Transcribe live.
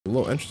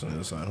little entrance on the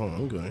other side. Hold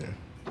on, I'm going here.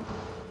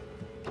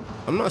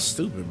 I'm not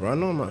stupid, bro. I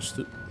know I'm not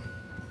stupid.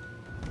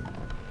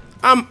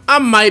 I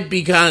might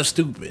be kind of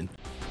stupid.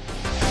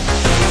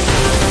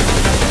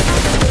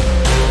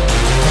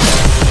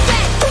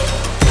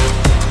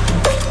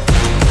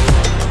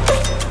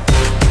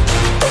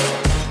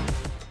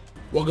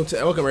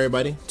 Welcome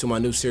everybody to my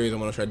new series. I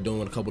want to try doing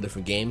with a couple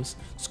different games.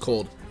 It's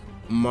called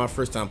My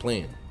First Time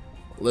Playing.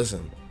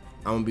 Listen,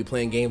 I'm gonna be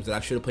playing games that I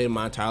should have played in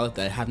my entire life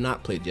that I have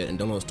not played yet and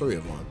don't know the story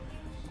of one.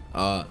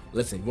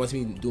 Listen, if you want to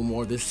see me do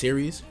more of this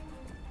series,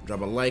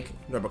 drop a like,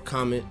 drop a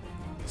comment,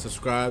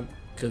 subscribe,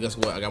 because guess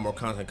what? I got more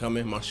content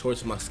coming. My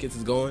shorts, my skits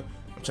is going.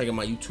 I'm checking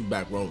my YouTube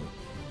back rolling.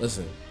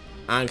 Listen,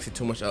 I ain't gonna say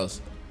too much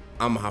else.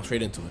 I'm gonna hop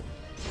straight into it.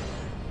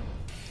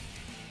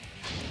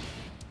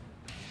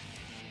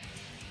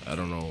 I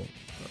don't know.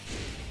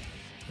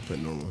 I put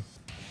normal.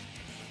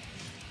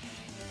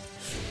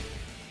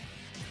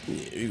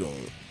 Yeah, we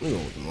going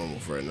with the normal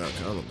for right now,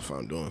 'cause I don't know what the fuck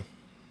I'm doing.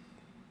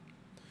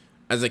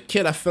 As a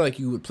kid, I feel like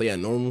you would play at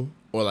normal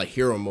or like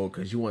hero mode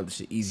because you want the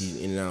shit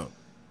easy in and out.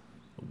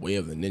 Way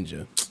of the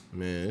ninja.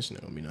 Man, this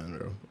not gonna be nothing,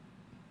 bro.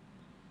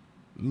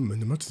 In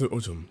the mountains of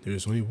Ojum, there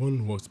is only one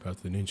who walks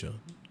past the ninja.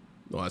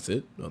 No, that's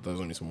it? No, I thought there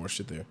was only some more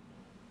shit there.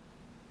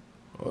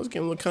 Oh, this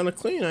game look kind of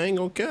clean. I ain't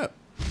gonna cap.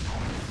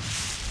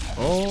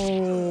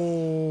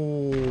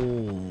 Oh,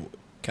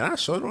 can I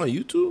show it on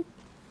YouTube?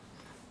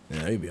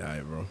 Yeah, it'd be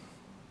alright, bro.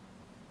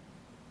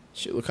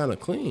 Shit look kind of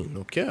clean,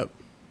 no cap.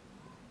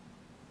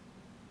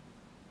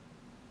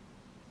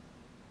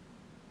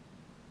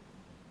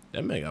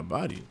 That man got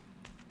body.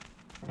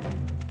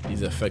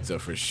 These effects are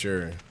for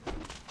sure.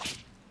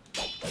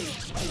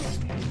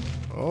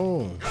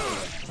 Oh,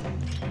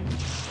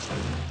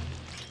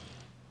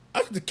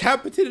 I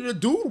decapitated a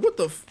dude. What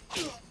the?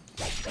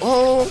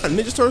 Oh,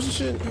 Ninja Turtles and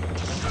shit.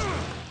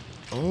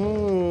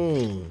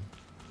 Oh,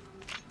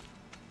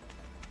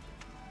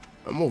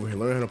 I'm over here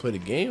learning how to play the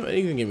game. I didn't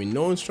even give me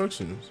no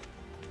instructions.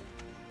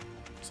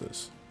 What's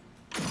this?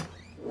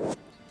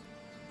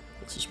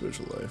 It's a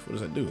spiritual life. What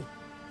does that do?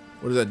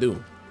 What does that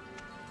do?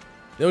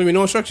 They don't even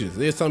know instructions.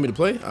 They just telling me to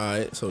play. All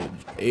right. So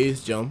A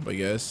is jump, I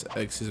guess.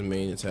 X is a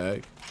main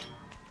attack.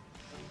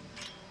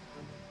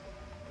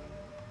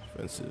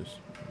 Defensive.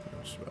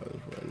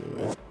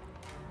 Anyway.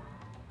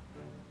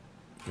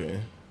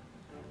 Okay.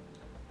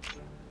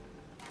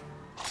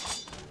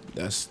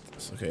 That's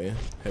okay.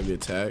 Heavy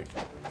attack.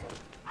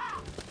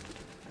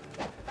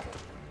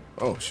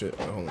 Oh shit!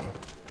 Hold on.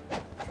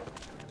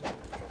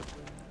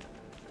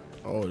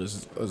 Oh,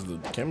 is the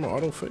camera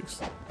auto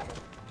fixed?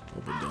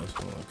 Hope it does.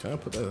 Hold on. Can I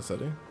put that in a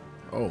setting?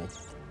 Oh.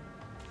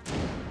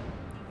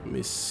 Let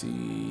me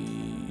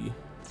see.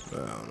 I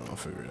don't know. I'll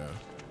figure it out.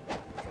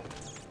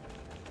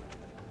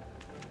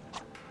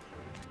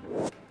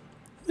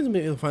 He's able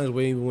to find his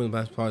way even when the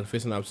last pod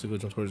facing an obstacle,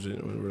 jump towards it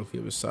and real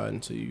flip his side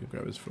until you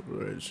grab his foot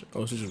bridge.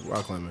 Oh, it's just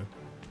rock climbing.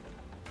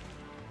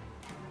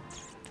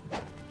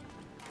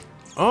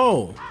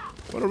 Oh,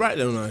 what a rat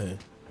doing out here.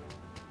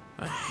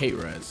 I hate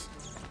rats.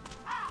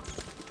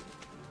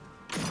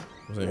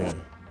 What's in here?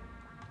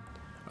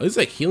 Are these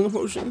like healing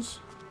potions?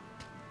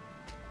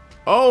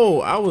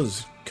 Oh, I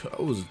was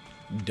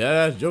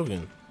dead ass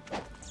joking.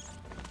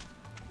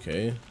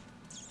 Okay.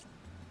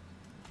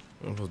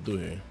 What am I supposed to do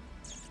here?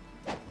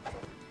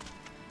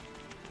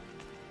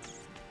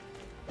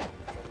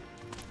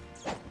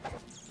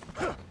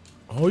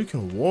 Oh, you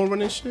can wall run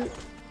this shit?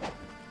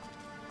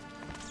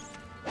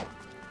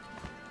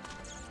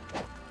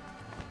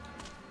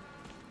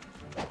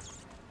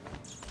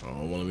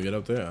 Oh, let me get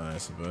up there? Alright,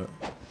 that's a bet.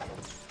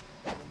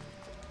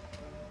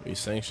 We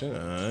sanction,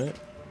 alright.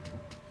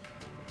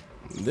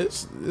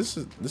 This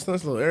nice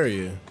little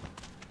area.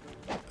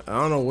 I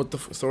don't know what the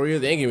story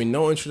is. They ain't giving me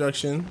no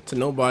introduction to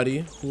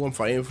nobody, who I'm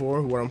fighting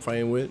for, who I'm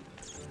fighting with.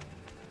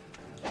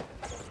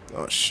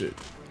 Oh shit.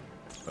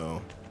 Oh.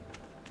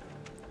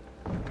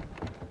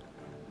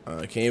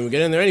 I can't even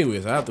get in there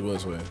anyways. I have to go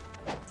this way.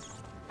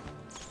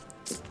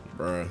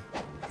 Bruh.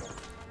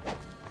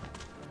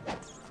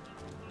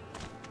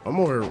 I'm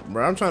over,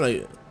 bro. I'm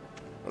trying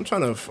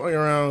to fuck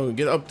around and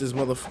get up this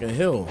motherfucking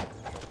hill.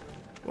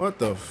 What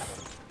the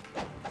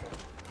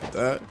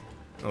that?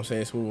 I'm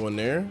saying smooth one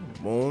there.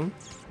 Boom.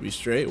 Be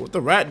straight. What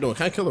the rat doing?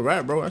 Can I kill the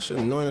rat, bro? That shit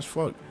annoying as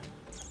fuck.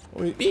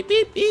 Beep,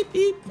 beep, beep,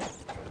 beep.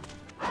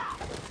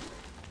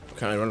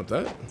 Can I run up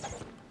that?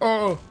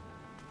 Oh.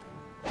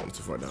 I'm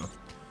too far down.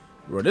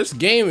 Bro, this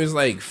game is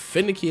like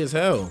finicky as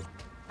hell.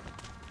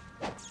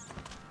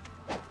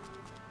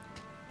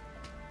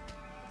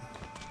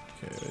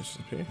 Okay, it's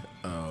up here.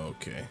 Oh,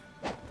 okay.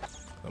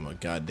 I'm a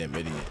goddamn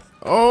idiot.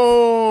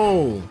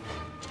 Oh!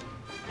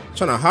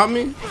 Trying to hop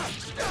me?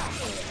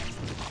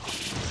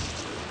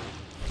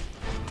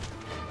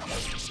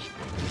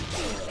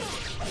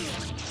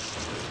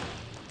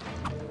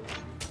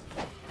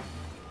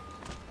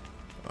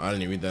 I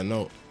didn't even read that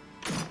note.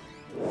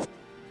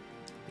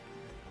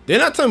 They're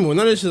not telling me what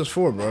none of this is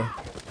for, bro.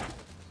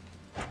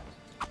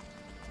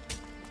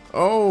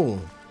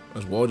 Oh,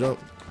 that's wall jump.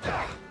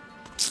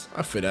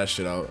 I fit that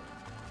shit out.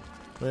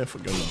 Man,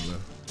 forget that, man.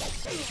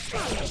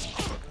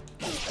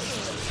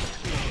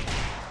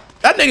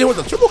 nigga with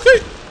the triple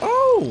kick.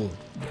 Oh,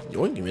 you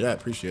wouldn't give me that.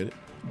 Appreciate it.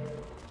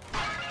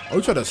 Oh,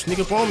 you try to sneak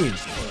up on me.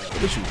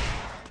 Look at you.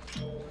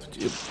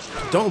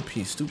 Don't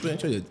pee, stupid.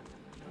 Try to.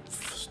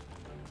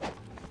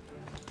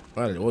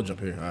 Alright, we'll jump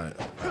here. Alright.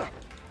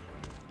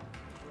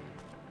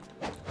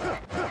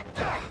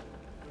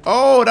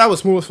 Oh, that was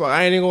smooth as fuck.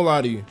 I ain't gonna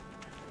lie to you.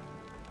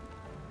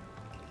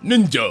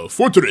 Ninja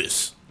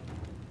Fortress.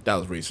 That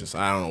was racist.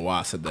 I don't know why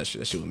I said that shit.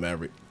 That shit was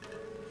maverick.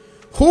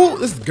 Who?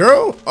 This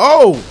girl?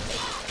 Oh.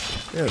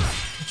 Yeah.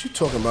 What you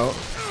talking about?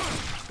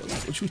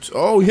 What you?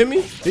 Oh, you hit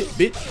me?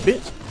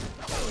 Bitch.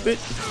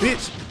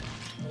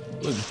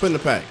 Look, put in the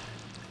pack.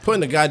 Put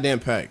in the goddamn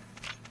pack.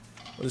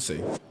 What does it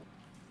say?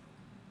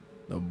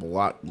 The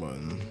block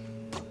button.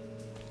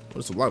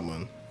 What's the block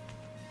button?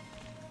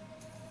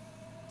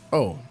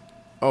 Oh.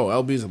 Oh,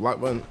 LB is a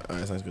block button?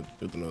 Alright, sounds good.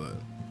 Good to know that.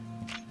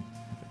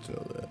 Good to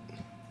know that.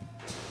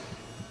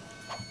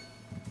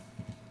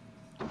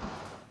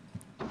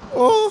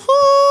 Oh.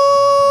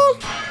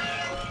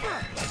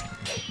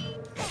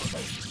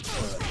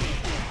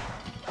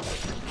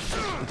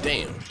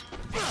 Damn.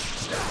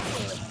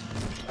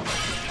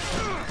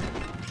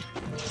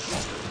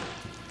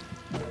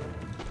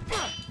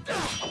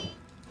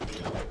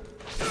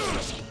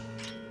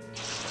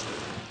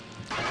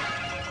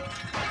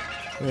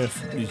 Man,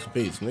 fuck these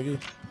baits, nigga. You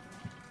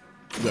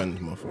got in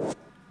this motherfucker.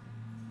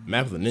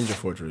 Map of the Ninja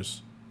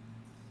Fortress.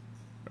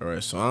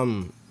 Alright, so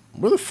I'm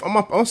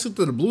stick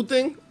to the blue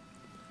thing.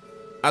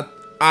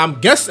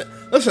 I'm guessing.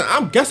 Listen,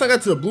 I'm guessing I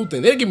got to the blue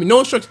thing. They didn't give me no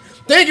instructions.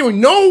 They didn't give me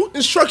no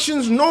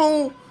instructions.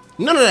 No,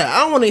 none of that. I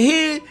don't want to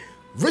hear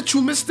Rich,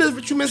 you missed this,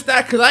 Rich, you missed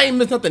that, because I ain't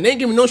missed nothing. They didn't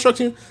give me no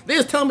instructions. They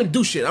just telling me to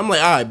do shit. I'm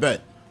like, alright,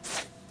 bet.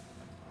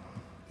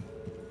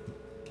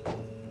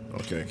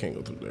 Okay, I can't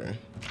go through there.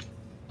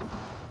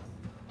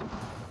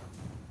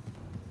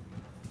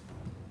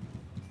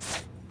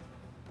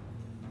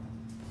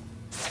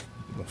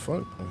 The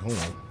fuck? Wait, hold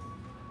on.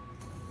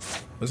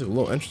 There's a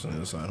little entrance on the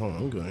other side. Hold on,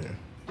 I'm going here.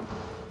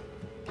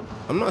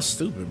 I'm not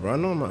stupid, bro. I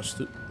know I'm not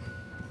stupid.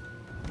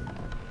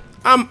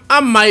 I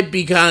might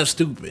be kind of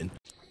stupid.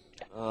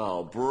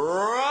 Oh,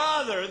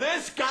 brother,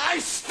 this guy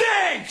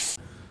stinks!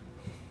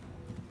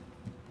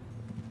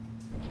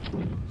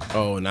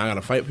 Oh, now I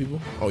gotta fight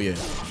people? Oh, yeah.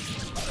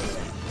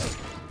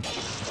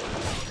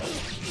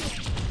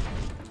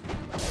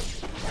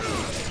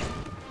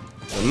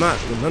 I'm not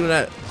with none of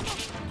that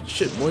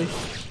shit, boy.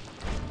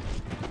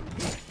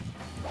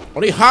 Oh,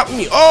 they hopped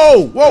me.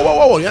 Oh,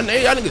 whoa. Y'all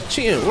niggas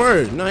cheating.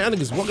 Word. Nah, y'all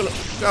niggas walking up.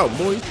 Out,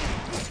 boy.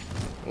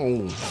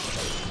 Oh.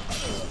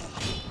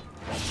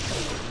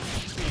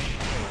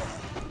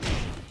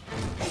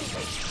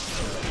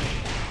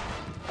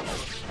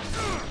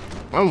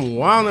 I'm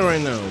wilding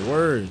right now.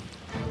 Word.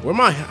 Where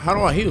am I? How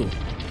do I heal?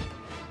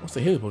 What's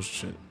the healing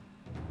potion shit?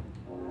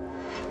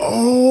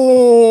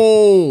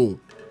 Oh.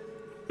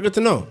 Good to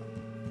know.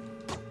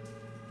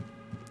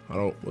 I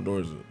don't. What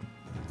door is it?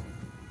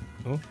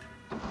 Oh.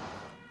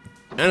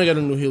 And I got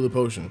a new healer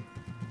potion.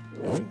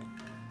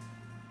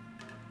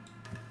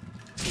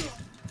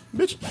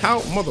 Bitch,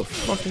 how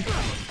motherfucking.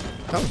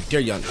 How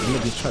dare y'all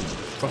niggas try to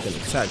fucking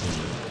attack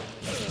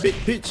me?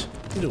 Bitch.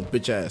 You little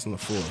bitch ass on the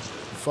floor.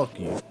 Fuck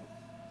you.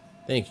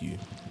 Thank you.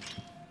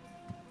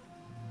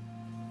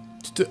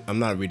 I'm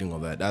not reading all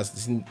that. That's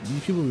these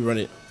people be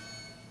running.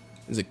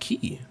 There's a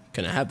key.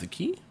 Can I have the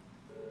key?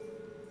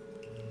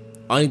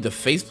 I need the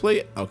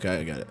faceplate? Okay,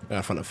 I got it. I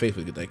gotta find a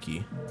faceplate to get that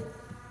key.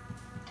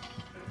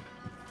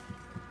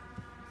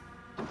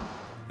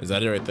 Is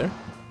that it right there?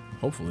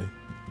 Hopefully.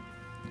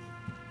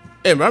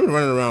 Hey, bro, I've been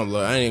running around,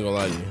 blood. I ain't gonna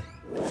lie to you.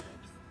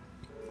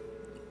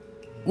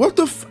 What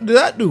the f did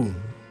that do?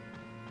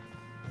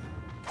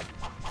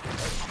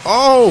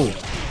 Oh!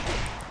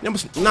 You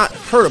must not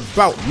heard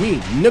about me,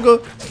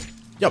 nigga.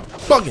 Y'all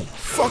bugging.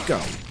 Fuck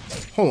out.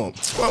 Hold on.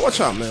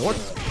 Watch out, man. What?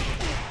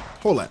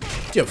 Hold that.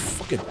 Yeah,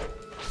 fucking.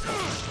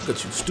 Look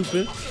at you,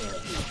 stupid.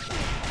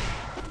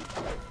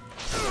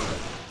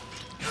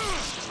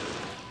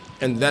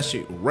 And that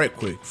shit right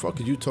quick.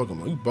 Fuck is you talking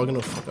about? You bugging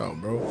the fuck out,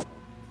 bro.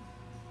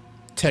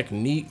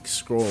 Technique,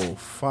 scroll,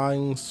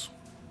 finds.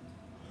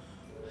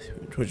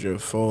 Twitch your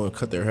phone and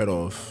cut their head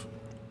off.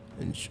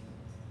 And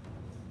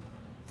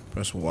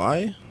press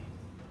Y.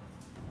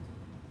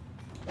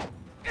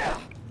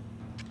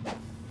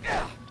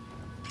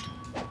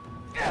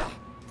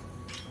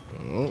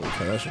 Oh,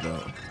 try that shit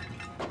out.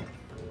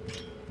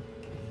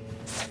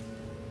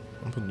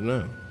 I'm putting it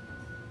down.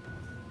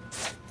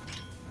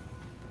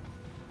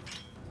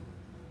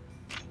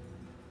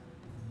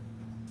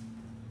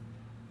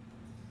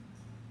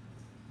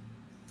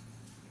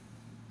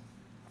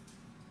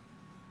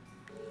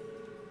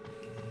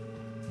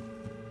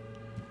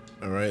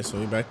 Alright, so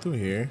we back through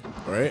here,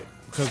 right?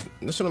 Because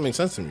this shouldn't make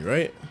sense to me,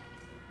 right?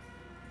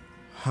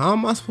 How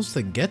am I supposed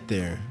to get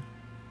there?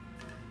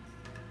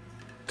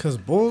 Cause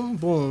boom,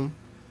 boom.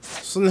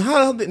 So then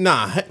how they,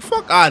 nah,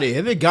 fuck out of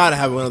here. They gotta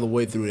have another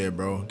way through there,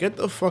 bro. Get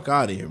the fuck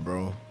out of here,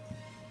 bro.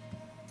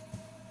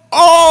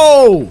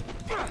 Oh!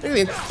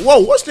 Whoa,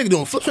 what's nigga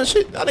doing? Flips and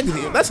shit?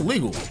 That's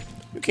illegal.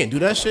 You can't do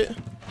that shit.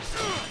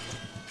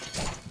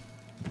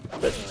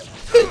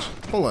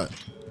 Hold on.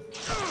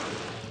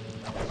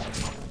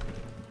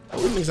 Oh,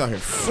 these niggas out here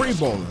free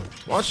balling.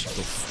 Watch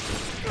the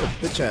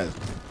bitch ass.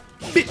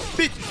 Bitch.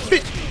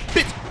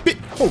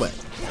 Hold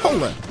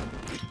that.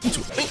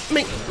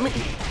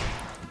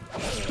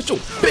 Get your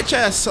bitch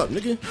ass up,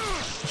 nigga.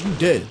 You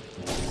dead.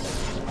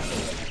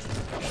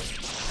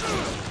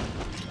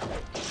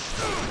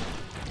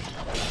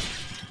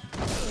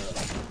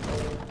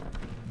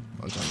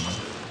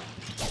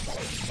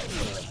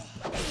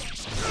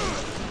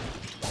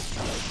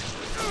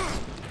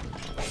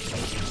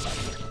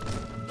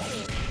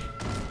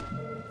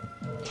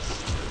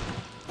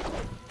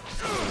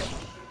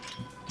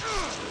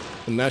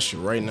 And that shit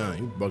right now,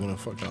 you bugging the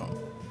fuck out.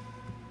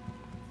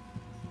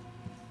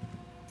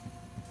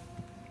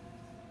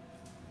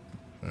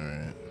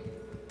 Alright.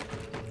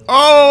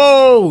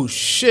 Oh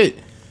shit.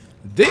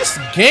 This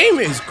game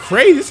is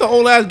crazy. It's an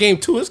old ass game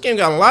too. This game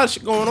got a lot of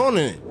shit going on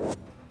in it.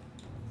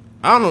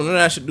 I don't know what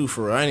I should do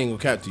for real. I ain't even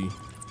gonna cap to you.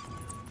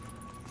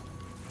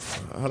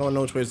 How do I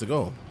know which ways to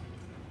go?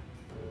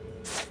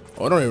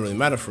 Oh, it don't even really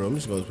matter for real. I'm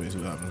just going this way, see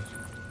what happens.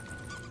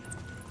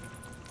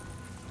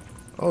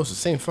 Oh, it's the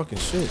same fucking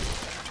shit.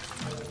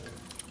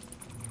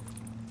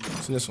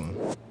 What's in this one?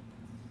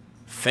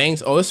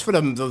 Fangs. Oh, it's for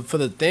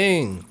the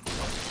thing.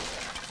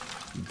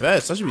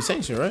 Best. That should be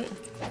sanctioned, right?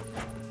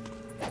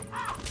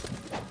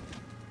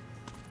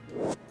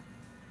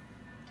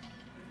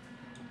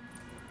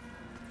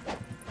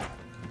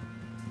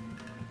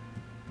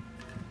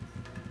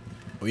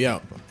 We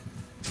out.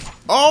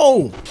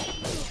 Oh!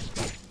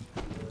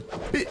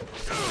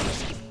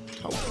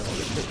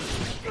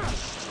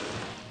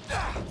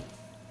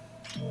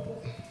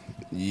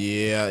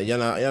 Yeah, y'all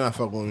not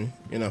fucking with me.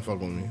 You're not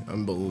fucking with me.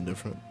 I'm a little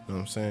different. You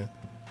know what I'm saying?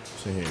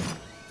 Sit here.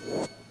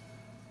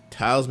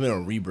 Talisman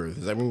or rebirth.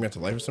 Does that bring me back to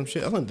life or some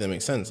shit? I don't think that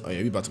makes sense. Oh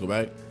yeah, we about to go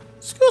back.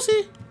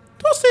 Scusi!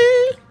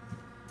 Toasty!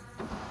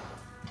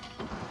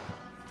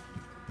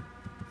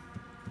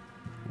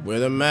 Where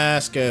the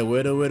mask at?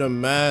 Where the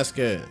mask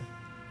at?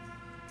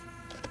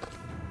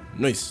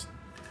 Nice.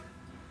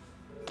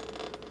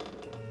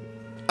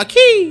 A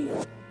key!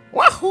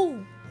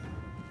 Wahoo!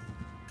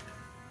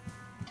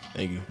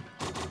 Thank you.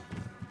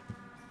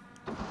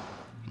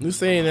 Who's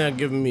saying that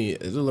giving me,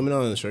 is it a limit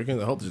on the shurikens?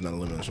 I hope there's not a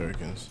limit on the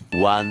shurikens.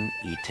 One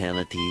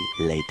eternity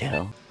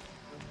later.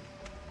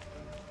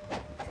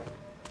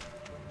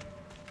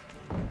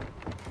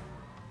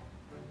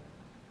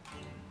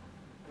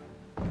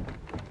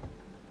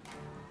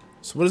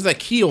 So what does that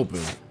key open?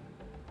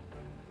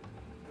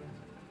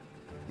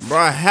 Bro,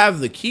 I have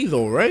the key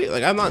though, right?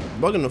 Like, I'm not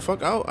bugging the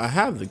fuck out. I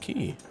have the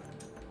key.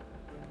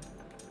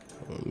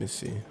 Let me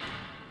see.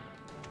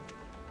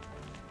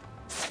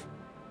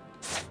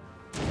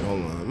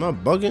 Hold on, am I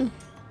bugging?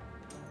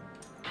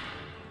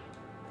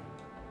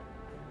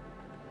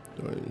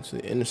 It's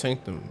the inner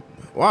sanctum.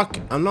 Walk.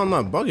 I'm not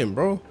bugging,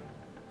 bro.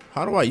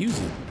 How do I use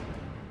it?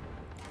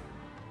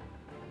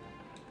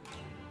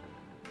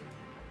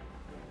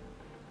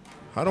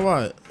 How do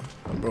I,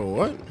 bro?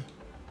 What?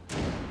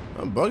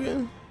 I'm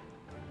bugging.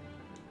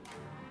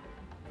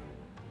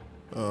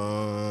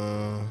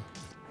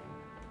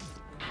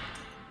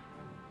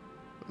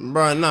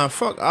 Bro, nah,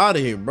 fuck out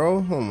of here,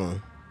 bro. Hold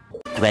on.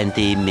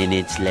 20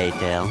 minutes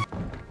later.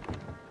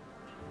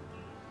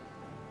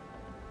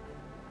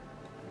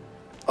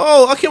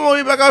 Oh, I came all the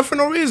way back out for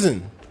no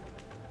reason.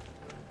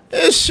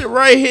 This shit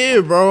right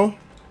here, bro.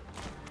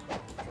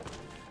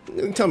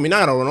 You tell me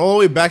now I don't run all the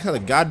way back to the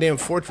goddamn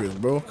fortress,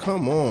 bro.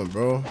 Come on,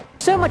 bro.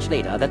 So much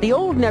later that the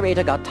old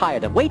narrator got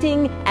tired of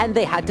waiting and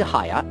they had to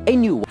hire a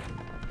new one.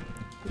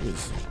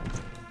 Yes.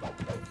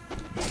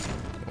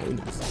 Oh,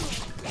 yes.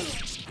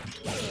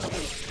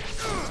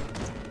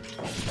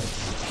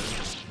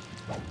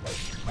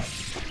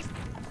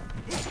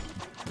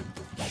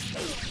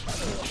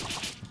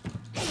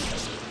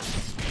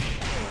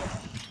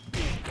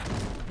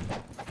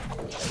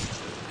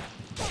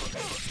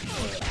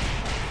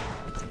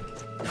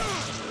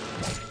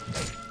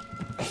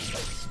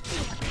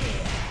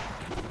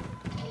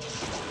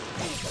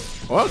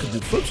 Oh, I could do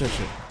flips and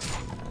shit.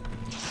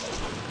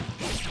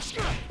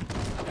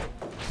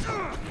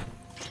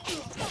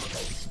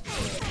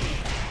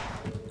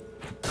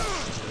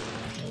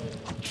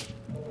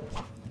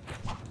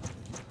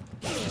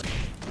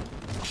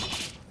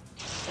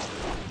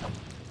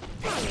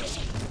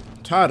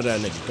 Tired of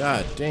that nigga.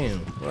 God damn.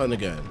 What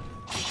nigga?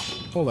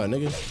 Hold that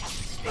nigga.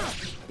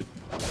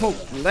 Hold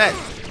that.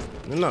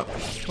 You're not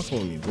fucking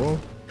with me, bro.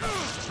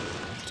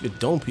 Get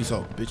dome piece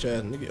off, bitch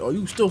ass nigga. Oh,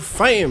 you still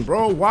fighting,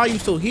 bro? Why are you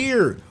still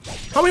here?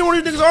 How many more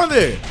of these niggas are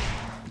there?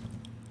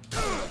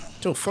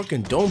 Get your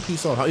fucking dome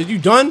piece off. Is you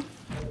done?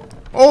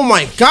 Oh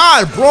my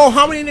god, bro.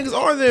 How many niggas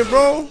are there,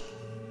 bro?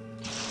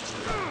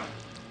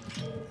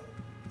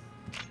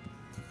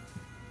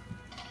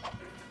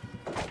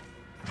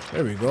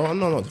 There we go. I'm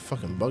not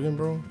fucking bugging,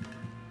 bro.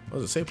 What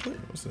does it say? Play?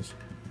 What's this?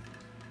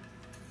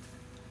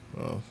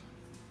 Oh.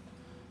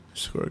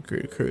 Score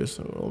create curious.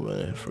 Oh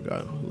man, I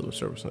forgot. Little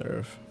service on the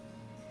earth.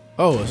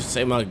 Oh, it's the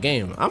same amount of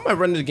game. I might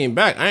run this game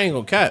back. I ain't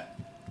gonna cap.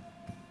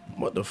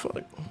 What the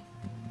fuck?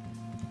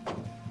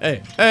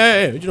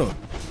 Hey, what you doing?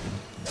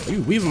 Are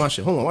you weaving my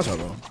shit? Hold on, watch out,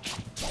 bro. Y'all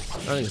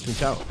niggas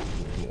think out.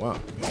 Wow.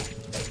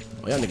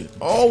 Oh, y'all niggas.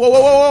 Oh,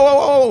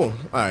 whoa.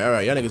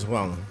 Alright, y'all niggas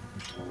wildin'.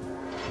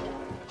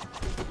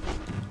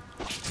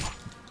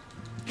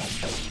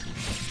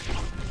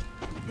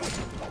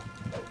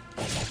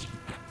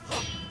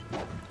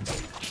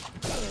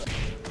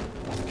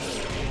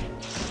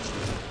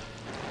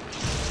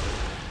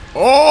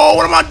 Oh,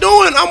 what am I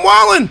doing? I'm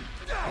wildin'.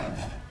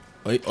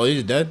 Oh,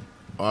 he's dead?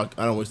 Oh,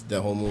 I don't waste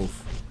that whole move.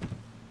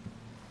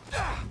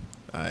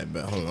 Alright,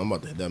 bet. Hold on, I'm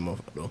about to hit that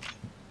motherfucker, though.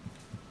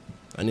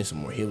 I need some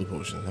more healing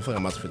potions. I feel like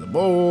I'm about to fit the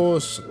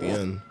boss at the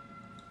end.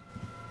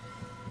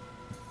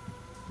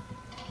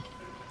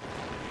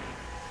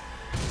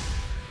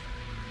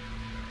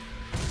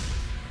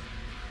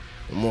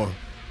 One more.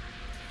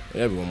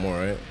 Yeah, one more,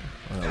 right?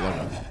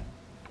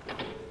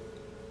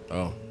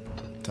 Oh,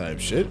 type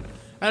shit.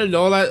 I did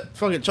all that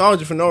fucking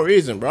charging for no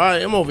reason, bro.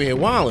 I'm over here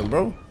wilding,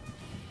 bro.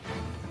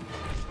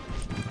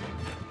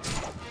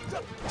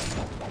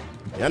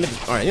 Y'all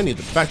niggas, alright, you need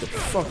to back the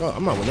fuck up.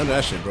 I'm not with none of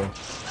that shit, bro.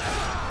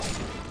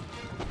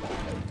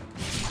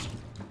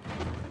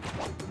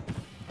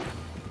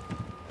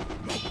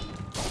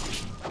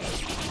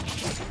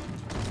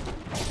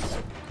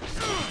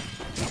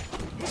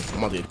 I'm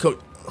about to get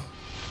cooked.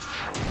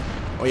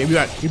 Oh yeah,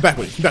 you back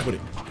with it.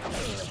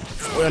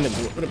 Oh, yeah,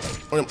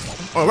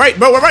 nigga. Oh, right,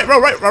 bro, right.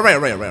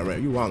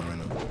 You wildin' right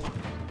now.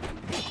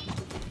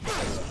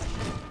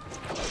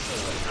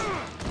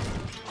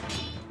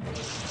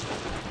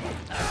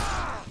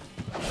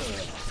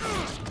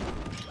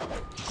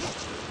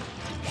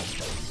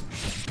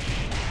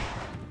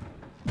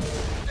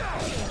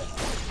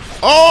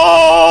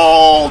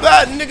 Oh,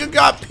 that nigga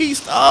got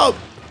pieced up.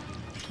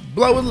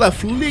 Blood was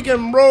left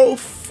leaking, bro.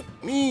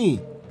 Fuck me.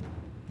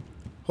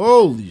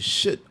 Holy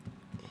shit.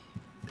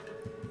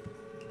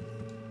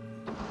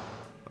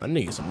 I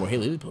need some more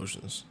healing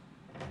potions.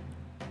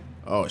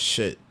 Oh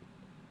shit.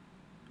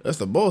 That's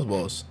the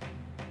boss.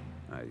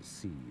 I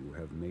see you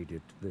have made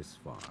it this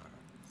far.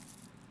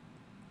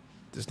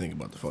 This nigga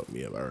about to fuck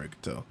me up, I already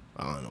can tell.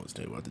 I don't know what this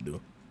nigga about to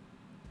do.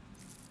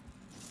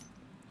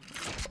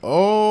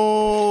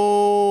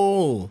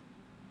 Oh.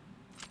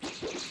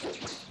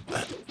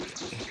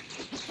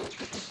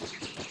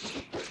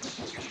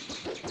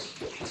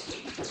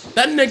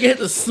 That nigga hit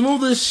the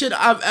smoothest shit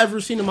I've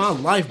ever seen in my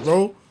life,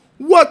 bro.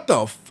 What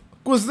the fuck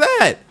was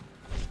that?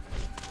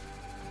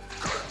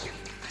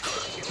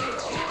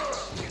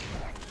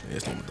 Yeah,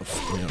 this nigga, what the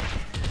fuck, yeah.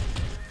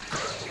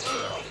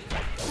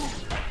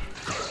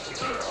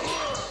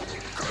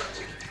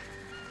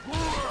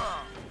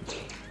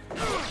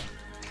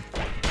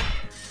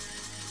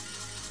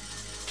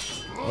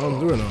 What I'm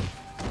doing now?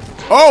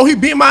 Oh, he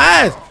beat my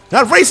ass.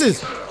 That's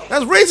racist.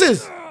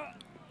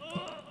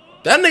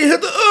 That nigga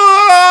hit the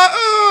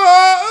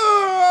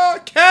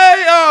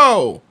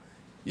KO.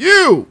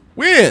 You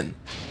win.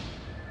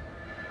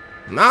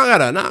 Now I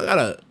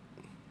gotta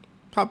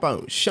pop out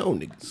and show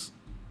niggas.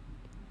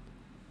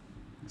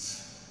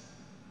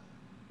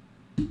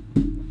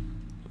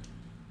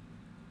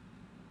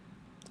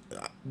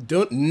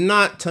 Do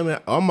not tell me.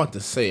 I'm about to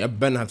say I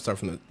better not have to start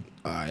from the.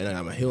 Alright, I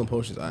got my healing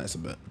potions. Alright, that's a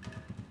bet.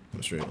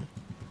 I'm straight.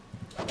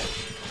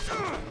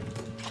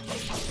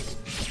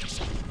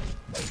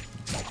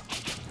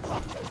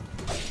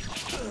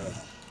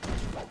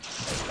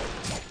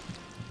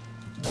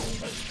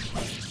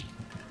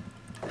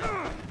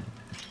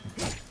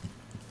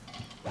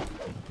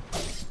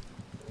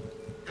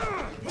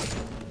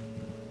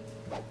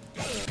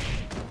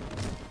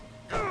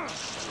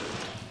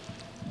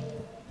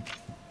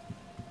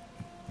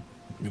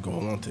 We're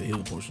going on to the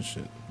healing potion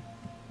shit.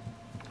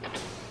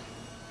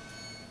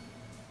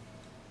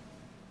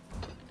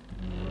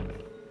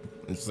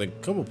 It's like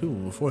a couple people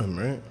before him,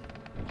 right?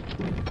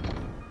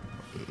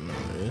 No,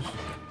 it is.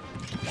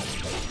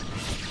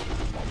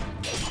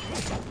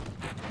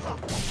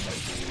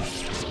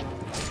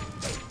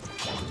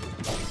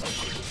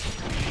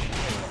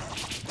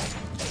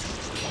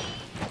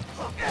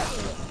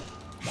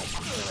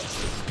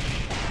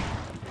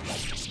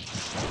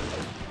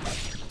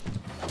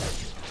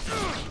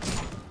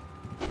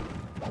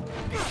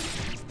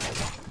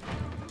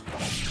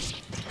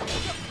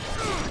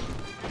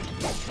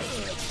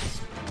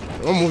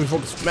 I'm moving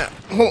focus map.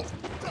 Hold on.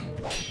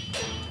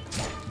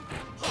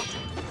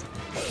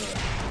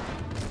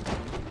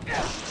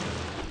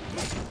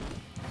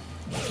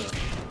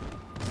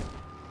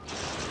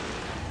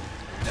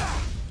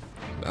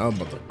 I'm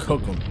about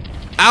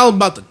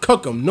to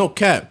cook him. No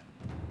cap.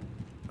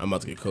 I'm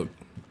about to get cooked.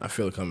 I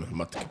feel it coming. I'm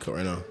about to get cooked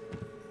right now.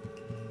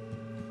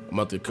 I'm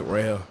about to get cooked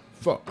right here.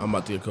 Fuck. I'm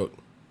about to get cooked.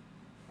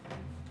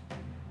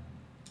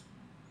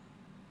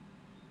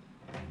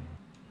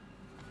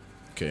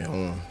 Okay,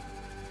 hold on.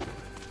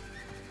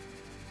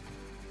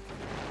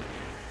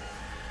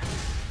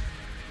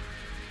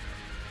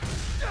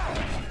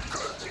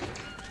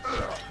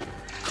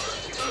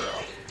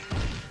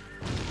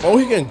 Oh,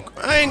 he can.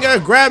 I ain't gotta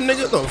grab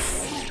nigga. The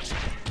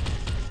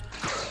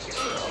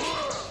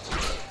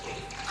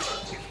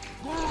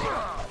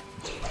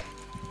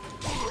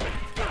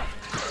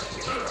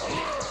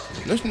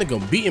This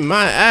nigga beating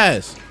my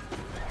ass.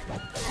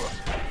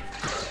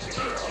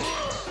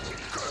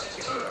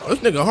 This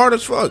nigga hard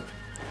as fuck.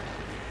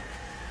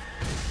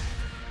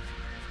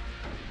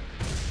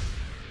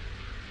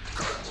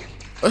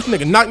 This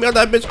nigga knocked me out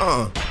that bitch.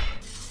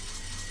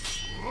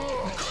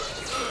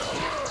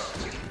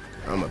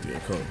 I'm about to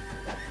get cold.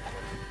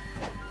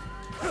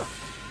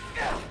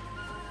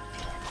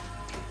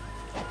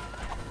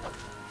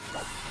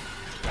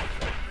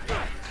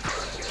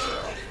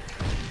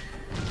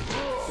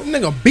 This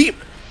nigga beat.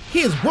 He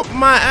is whooping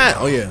my ass.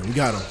 Oh yeah, we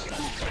got him.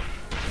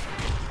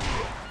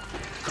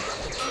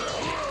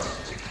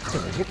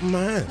 Nigga whooping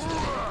my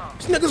ass.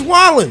 This nigga's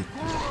wildin'.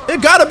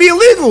 It gotta be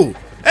illegal.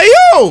 Hey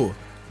yo.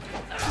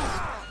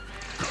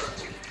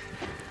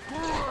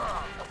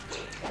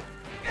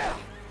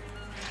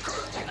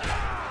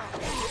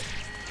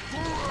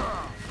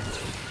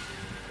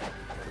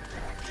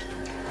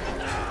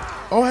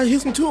 Oh, I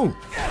hit him too.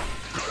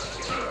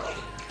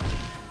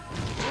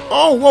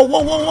 Oh, whoa,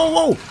 whoa, whoa, whoa,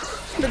 whoa.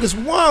 This nigga's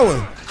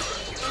wildin'.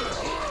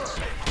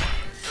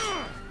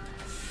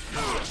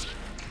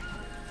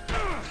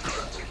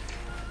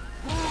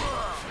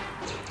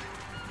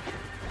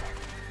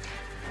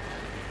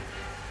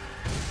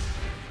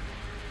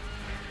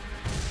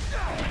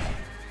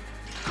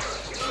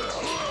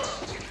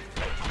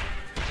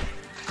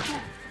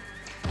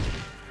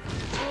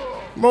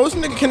 Bro, this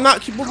nigga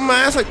cannot keep whooping my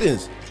ass like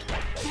this.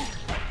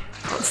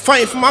 I'm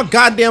fighting for my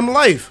goddamn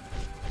life.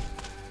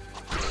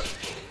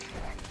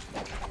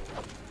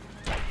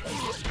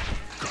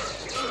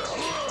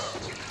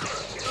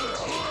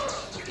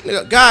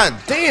 Nigga, god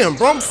damn,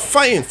 bro, I'm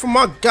fighting for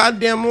my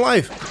goddamn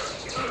life.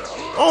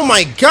 Oh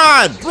my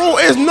god, bro,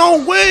 there's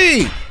no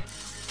way.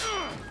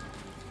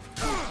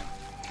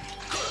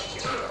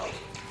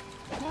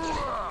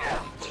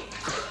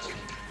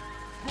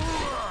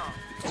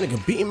 This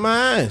nigga beating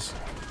my ass.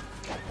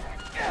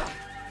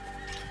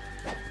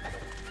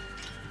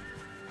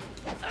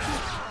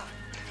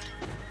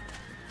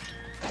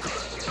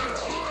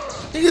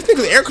 This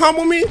nigga's air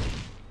combo me?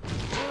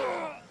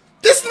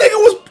 This nigga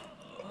was...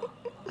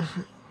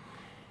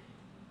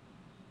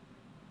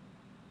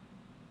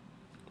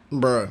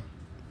 Bruh.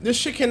 This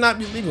shit cannot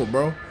be legal,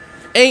 bro.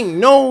 Ain't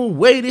no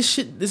way this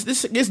shit...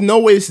 There's no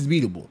way this is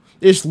beatable.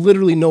 There's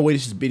literally no way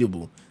this is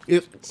beatable.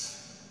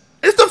 It's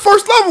the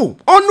first level.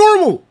 On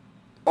normal.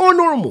 On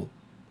normal.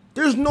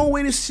 There's no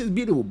way this shit is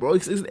beatable, bro.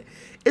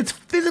 It's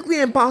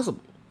physically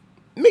impossible.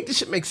 Make this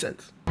shit make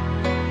sense.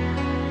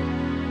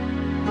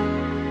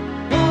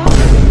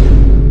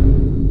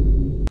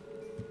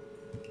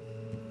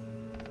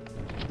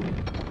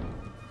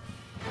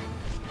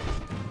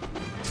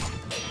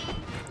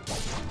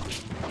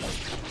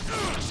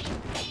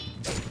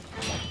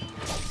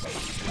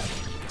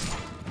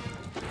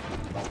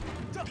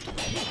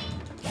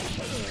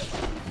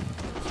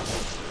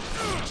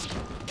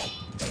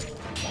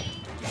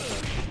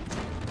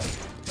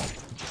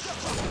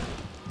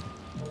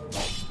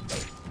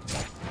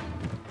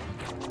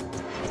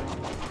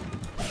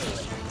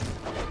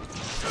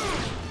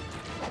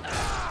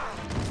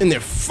 In their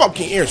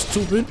fucking ear,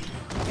 stupid.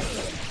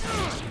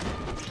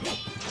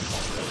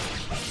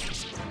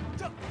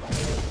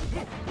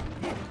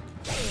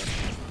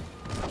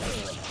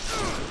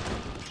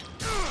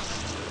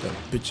 That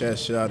bitch ass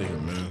shit out of here,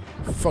 man.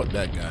 Fuck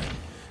that guy.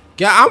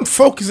 Yeah, I'm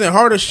focusing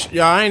harder.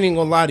 Y'all, I ain't even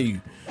gonna lie to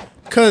you.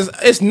 Cause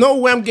it's no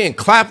way I'm getting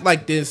clapped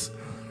like this.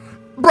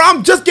 Bro,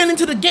 I'm just getting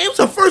into the game. It's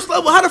the first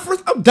level. How the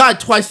first? I've died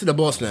twice to the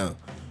boss now.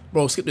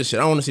 Bro, skip this shit.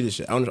 I don't wanna see this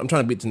shit. I'm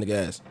trying to beat this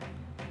nigga ass.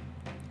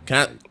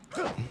 Can I?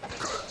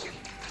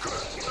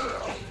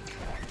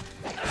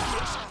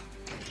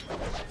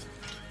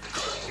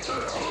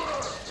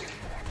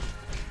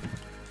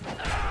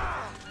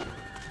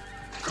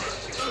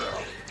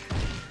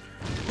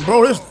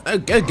 Bro, there's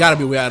gotta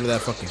be a way out of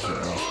that fucking shit,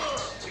 bro.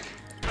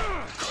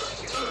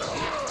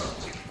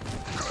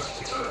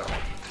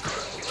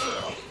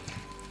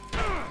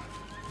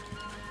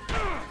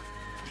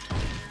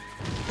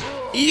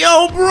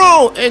 Yo,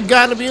 bro, it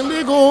gotta be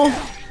illegal.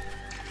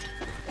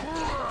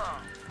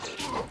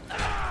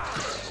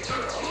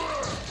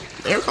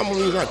 Air combo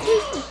is not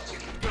cool.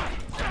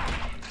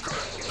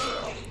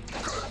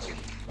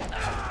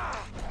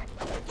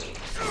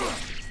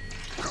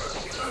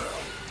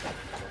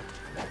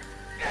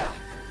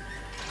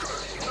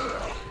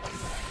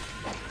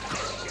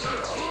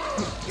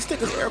 This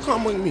nigga's air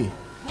comboing me.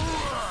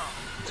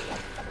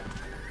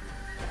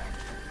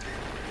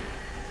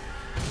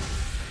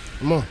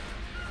 Come on.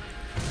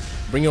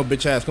 Bring your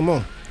bitch ass. Come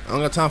on. I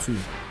don't got time for you.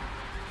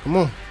 Come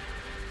on.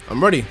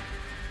 I'm ready.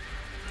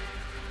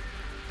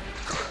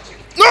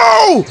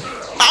 No!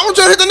 I was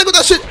trying to hit that nigga with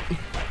that shit.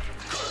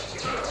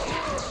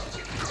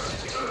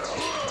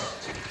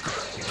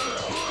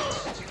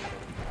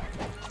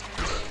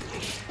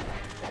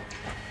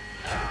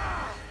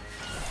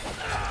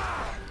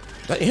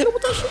 Did I hit him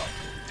with that shit?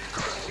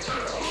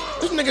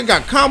 This nigga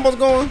got combos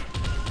going.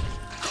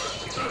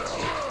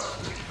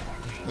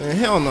 Man,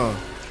 hell no.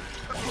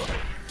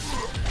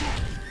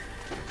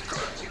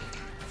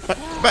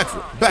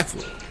 Backflip,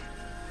 backflip.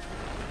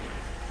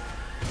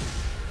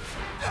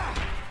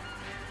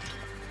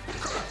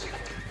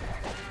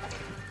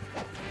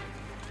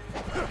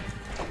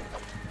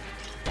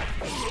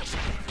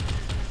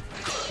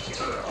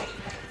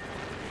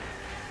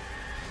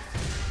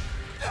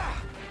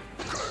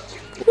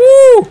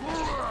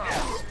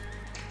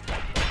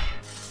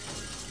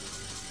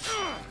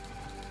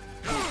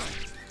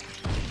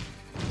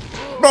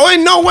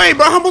 ain't no way,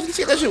 bro. How am I supposed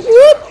to get that shit?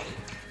 Whoop.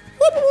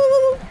 Whoop, whoop,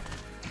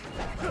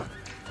 whoop.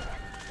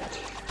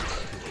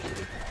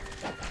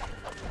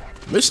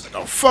 This is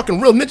like a fucking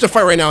real ninja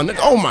fight right now, nigga.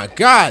 Oh my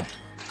god.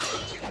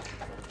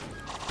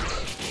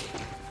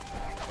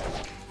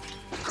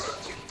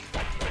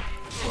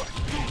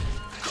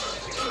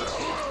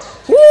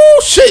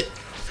 Woo, shit.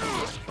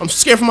 I'm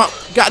scared for my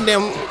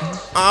goddamn.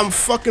 I'm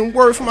fucking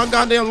worried for my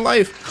goddamn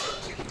life.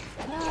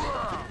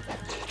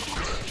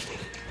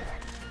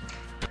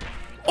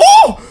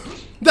 Oh!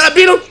 Did I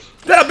beat him?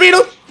 Did I beat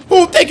him?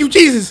 Oh, thank you,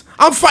 Jesus.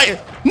 I'm fighting.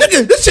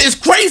 Nigga, this shit is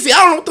crazy. I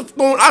don't know what the fuck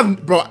going on.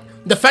 Bro,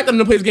 the fact that I'm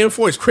gonna play this game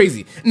before is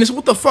crazy. And this,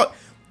 what the fuck?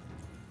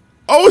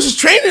 Oh, it's just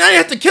training? I didn't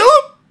have to kill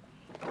him?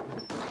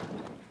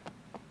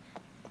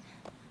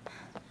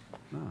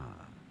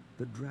 Ah,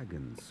 the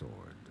dragon sword.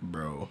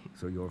 Bro.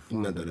 So your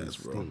father is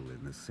still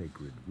in the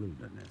sacred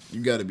wilderness.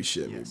 You gotta be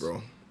shitting me,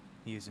 bro.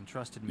 He has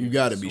entrusted me. You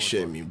gotta be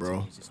shitting me,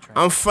 bro.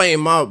 I'm fighting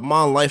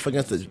my life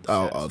against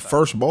the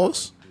first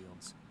boss.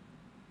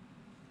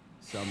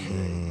 Someday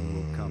you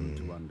will come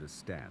to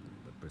understand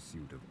the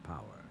pursuit of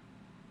power.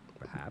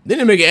 Perhaps. They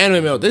didn't make an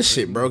anime out of this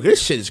shit, bro.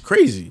 This shit is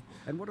crazy.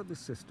 And what of the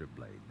sister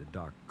blade, the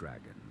dark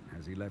dragon?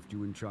 Has he left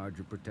you in charge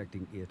of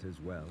protecting it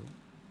as well?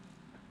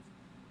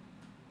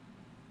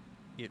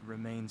 It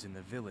remains in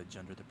the village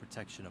under the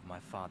protection of my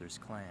father's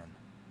clan.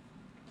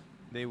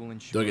 They will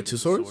ensure Do I get two that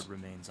the swords? sword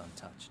remains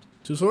untouched.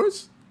 Two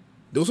swords?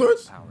 Dual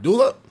swords?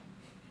 Dual up?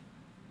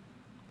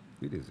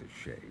 It is a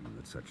shame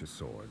that such a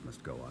sword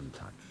must go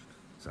untouched,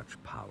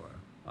 such power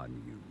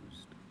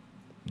unused.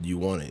 You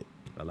want it.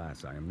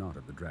 Alas, I am not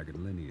of the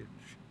dragon lineage.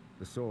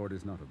 The sword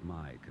is not of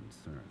my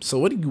concern. So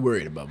what are you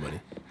worried about, buddy?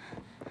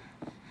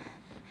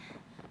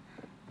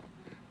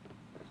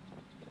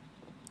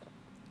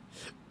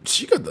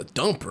 She got the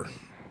dumper.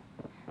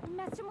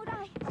 Master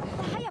Murai,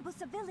 the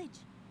Hayabusa village.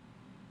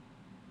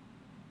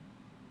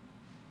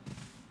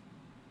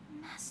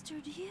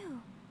 Mastered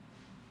you.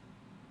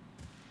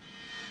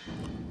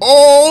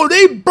 Oh,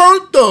 they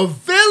burnt the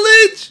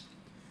village?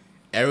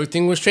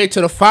 Everything went straight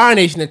to the Fire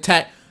Nation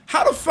attack.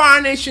 How the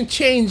Fire Nation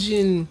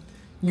changing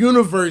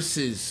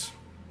universes?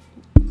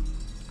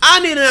 I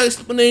need an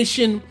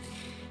explanation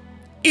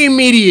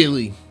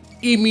immediately.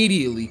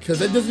 Immediately, because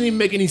that doesn't even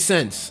make any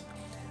sense.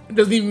 It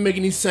doesn't even make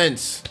any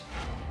sense.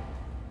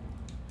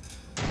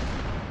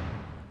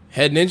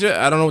 Head ninja?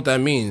 I don't know what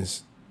that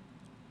means.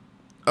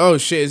 Oh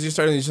shit, is he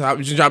starting to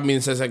just drop me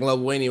in the second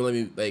level? Ain't even let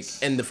me like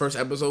end the first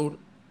episode.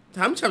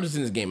 How many chapters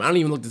in this game? I don't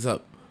even look this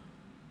up.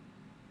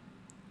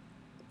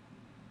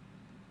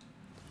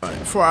 Alright,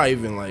 before I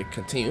even like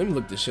continue, let me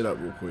look this shit up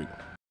real quick.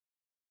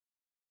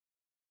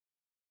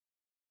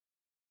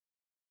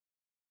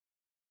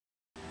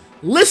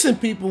 Listen,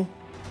 people,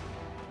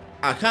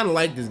 I kind of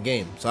like this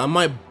game, so I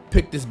might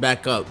pick this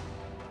back up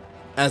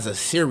as a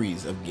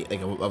series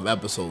of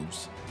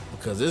episodes,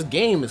 because this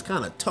game is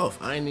kind of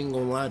tough. I ain't even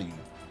gonna lie to you.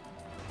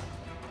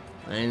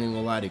 I ain't even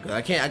gonna lie to you,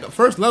 cause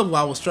first level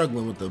I was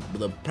struggling with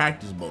the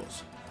practice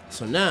boss,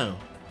 so now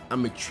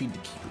I'm intrigued to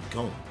keep it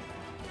going.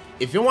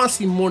 If you want to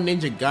see more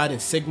Ninja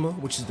Gaiden Sigma,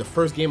 which is the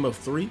first game of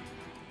 3,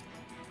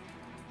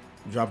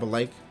 drop a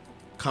like,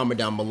 comment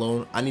down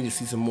below. I need to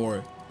see some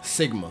more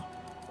Sigma.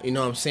 You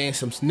know what I'm saying?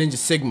 Some Ninja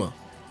Sigma.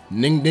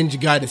 Ninja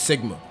Gaiden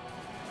Sigma.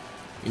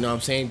 You know what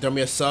I'm saying? Throw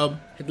me a sub.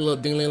 Hit the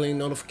little ding-ling-ling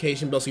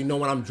notification bell so you know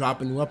when I'm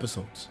dropping new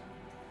episodes.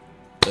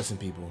 Listen,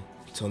 people.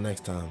 Until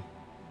next time.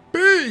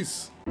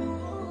 Peace!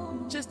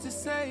 Just to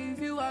save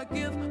you, I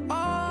give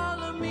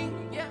all of me.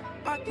 Yeah,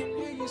 I can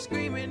hear you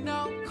screaming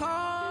out,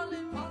 call.